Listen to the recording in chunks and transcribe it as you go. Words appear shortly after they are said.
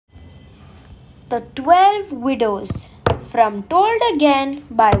The 12 Widows, from Told Again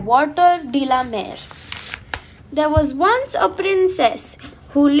by Walter de la Mare. There was once a princess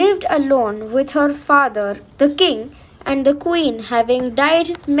who lived alone with her father, the king, and the queen, having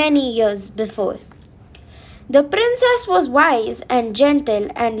died many years before. The princess was wise and gentle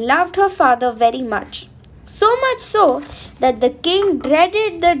and loved her father very much. So much so that the king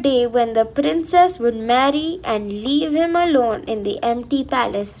dreaded the day when the princess would marry and leave him alone in the empty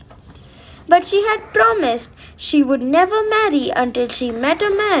palace. But she had promised she would never marry until she met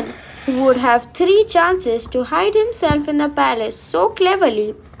a man who would have 3 chances to hide himself in the palace so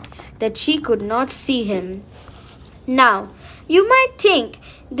cleverly that she could not see him. Now, you might think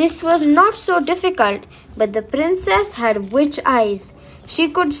this was not so difficult, but the princess had witch eyes. She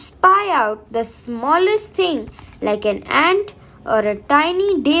could spy out the smallest thing like an ant or a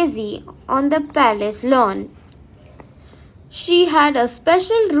tiny daisy on the palace lawn. She had a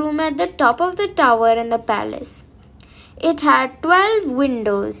special room at the top of the tower in the palace. It had 12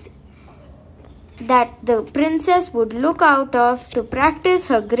 windows that the princess would look out of to practice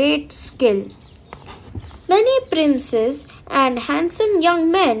her great skill. Many princes and handsome young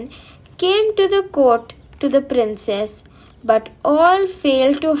men came to the court to the princess, but all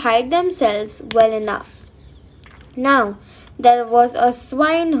failed to hide themselves well enough. Now, there was a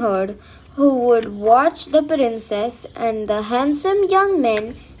swineherd who would watch the princess and the handsome young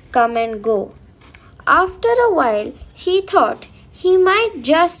men come and go. After a while, he thought he might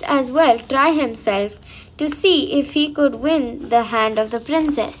just as well try himself to see if he could win the hand of the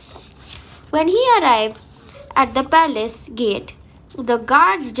princess. When he arrived at the palace gate, the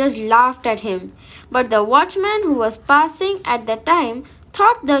guards just laughed at him, but the watchman who was passing at the time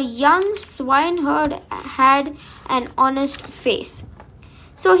thought the young swineherd had an honest face.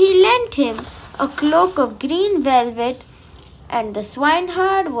 So he lent him a cloak of green velvet, and the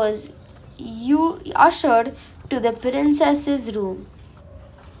swineherd was ushered to the princess's room.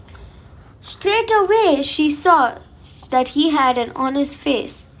 Straight away she saw that he had an honest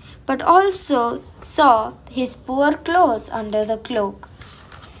face, but also saw his poor clothes under the cloak.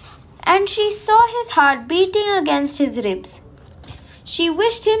 And she saw his heart beating against his ribs. She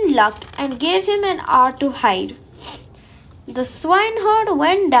wished him luck and gave him an hour to hide. The swineherd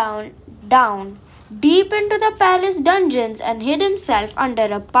went down deep into the palace dungeons and hid himself under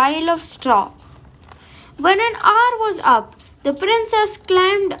a pile of straw. When an hour was up, the princess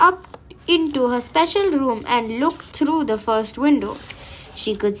climbed up into her special room and looked through the first window.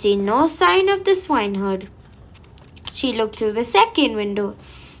 She could see no sign of the swineherd. She looked through the second window.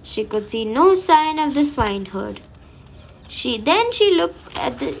 She could see no sign of the swineherd. She looked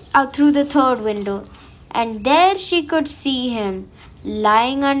out through the third window, and there she could see him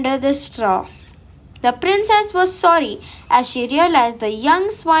lying under the straw. The princess was sorry as she realized the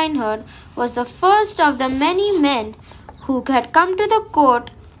young swineherd was the first of the many men who had come to the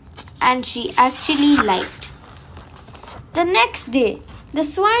court and she actually liked. The next day, the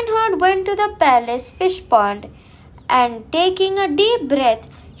swineherd went to the palace fish pond, and taking a deep breath,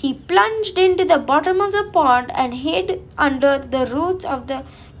 he plunged into the bottom of the pond and hid under the roots of the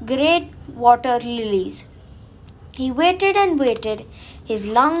great water lilies. He waited and waited, his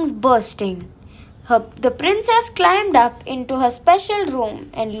lungs bursting. The princess climbed up into her special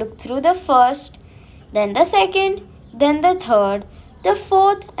room and looked through the first, then the second, then the third, the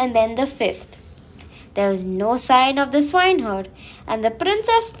fourth, and then the fifth. There was no sign of the swineherd, and the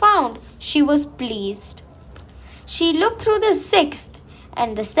princess found she was pleased. She looked through the sixth,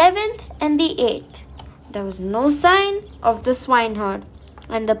 and the seventh, and the eighth. There was no sign of the swineherd,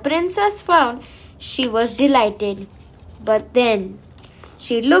 and the princess found she was delighted. But then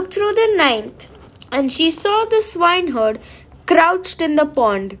she looked through the ninth, and she saw the swineherd crouched in the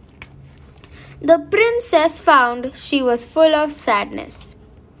pond. The princess found she was full of sadness.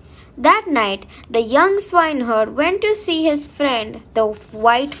 That night, the young swineherd went to see his friend, the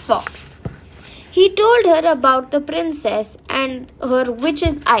white fox. He told her about the princess and her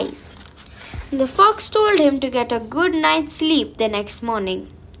witch's eyes. The fox told him to get a good night's sleep the next morning.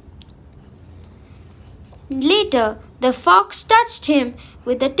 Later, the fox touched him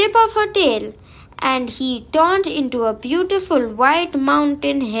with the tip of her tail, and he turned into a beautiful white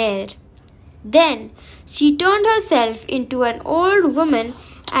mountain hare. Then she turned herself into an old woman,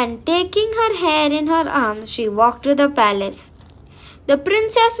 and taking her hair in her arms, she walked to the palace. The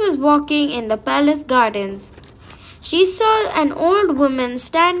princess was walking in the palace gardens. She saw an old woman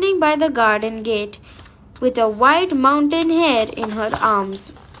standing by the garden gate with a white mountain hare in her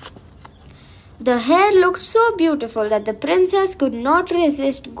arms. The hare looked so beautiful that the princess could not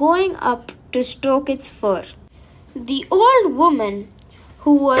resist going up to stroke its fur. The old woman,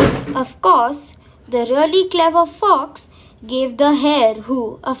 who was, of course, The really clever fox gave the hare,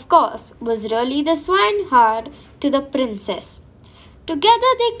 who, of course, was really the swineherd, to the princess.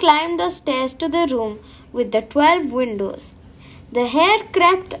 Together they climbed the stairs to the room with the 12 windows. The hare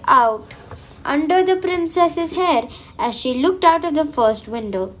crept out under the princess's hair as she looked out of the first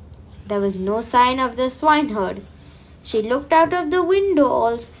window. There was no sign of the swineherd. She looked out of the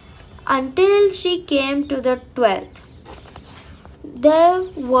windows until she came to the 12th. There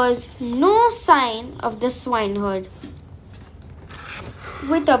was no sign of the swineherd.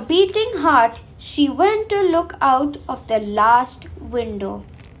 With a beating heart, she went to look out of the last window.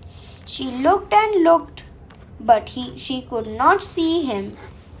 She looked and looked, but she could not see him.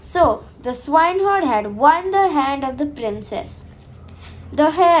 So the swineherd had won the hand of the princess.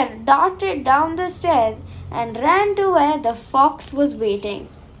 The hare darted down the stairs and ran to where the fox was waiting.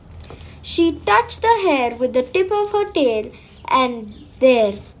 She touched the hare with the tip of her tail, and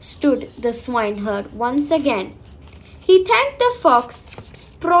there stood the swineherd once again. He thanked the fox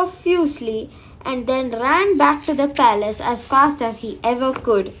profusely and then ran back to the palace as fast as he ever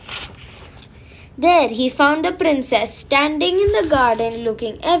could. There he found the princess standing in the garden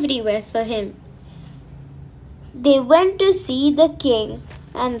looking everywhere for him. They went to see the king,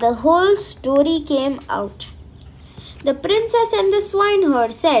 and the whole story came out. The princess and the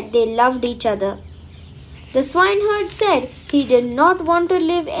swineherd said they loved each other. The swineherd said he did not want to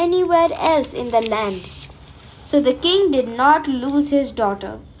live anywhere else in the land. So the king did not lose his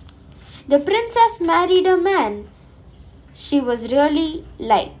daughter. The princess married a man she was really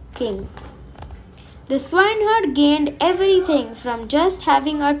liking. The swineherd gained everything from just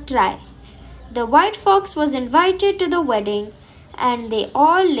having a try. The white fox was invited to the wedding, and they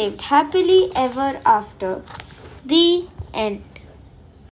all lived happily ever after. The end.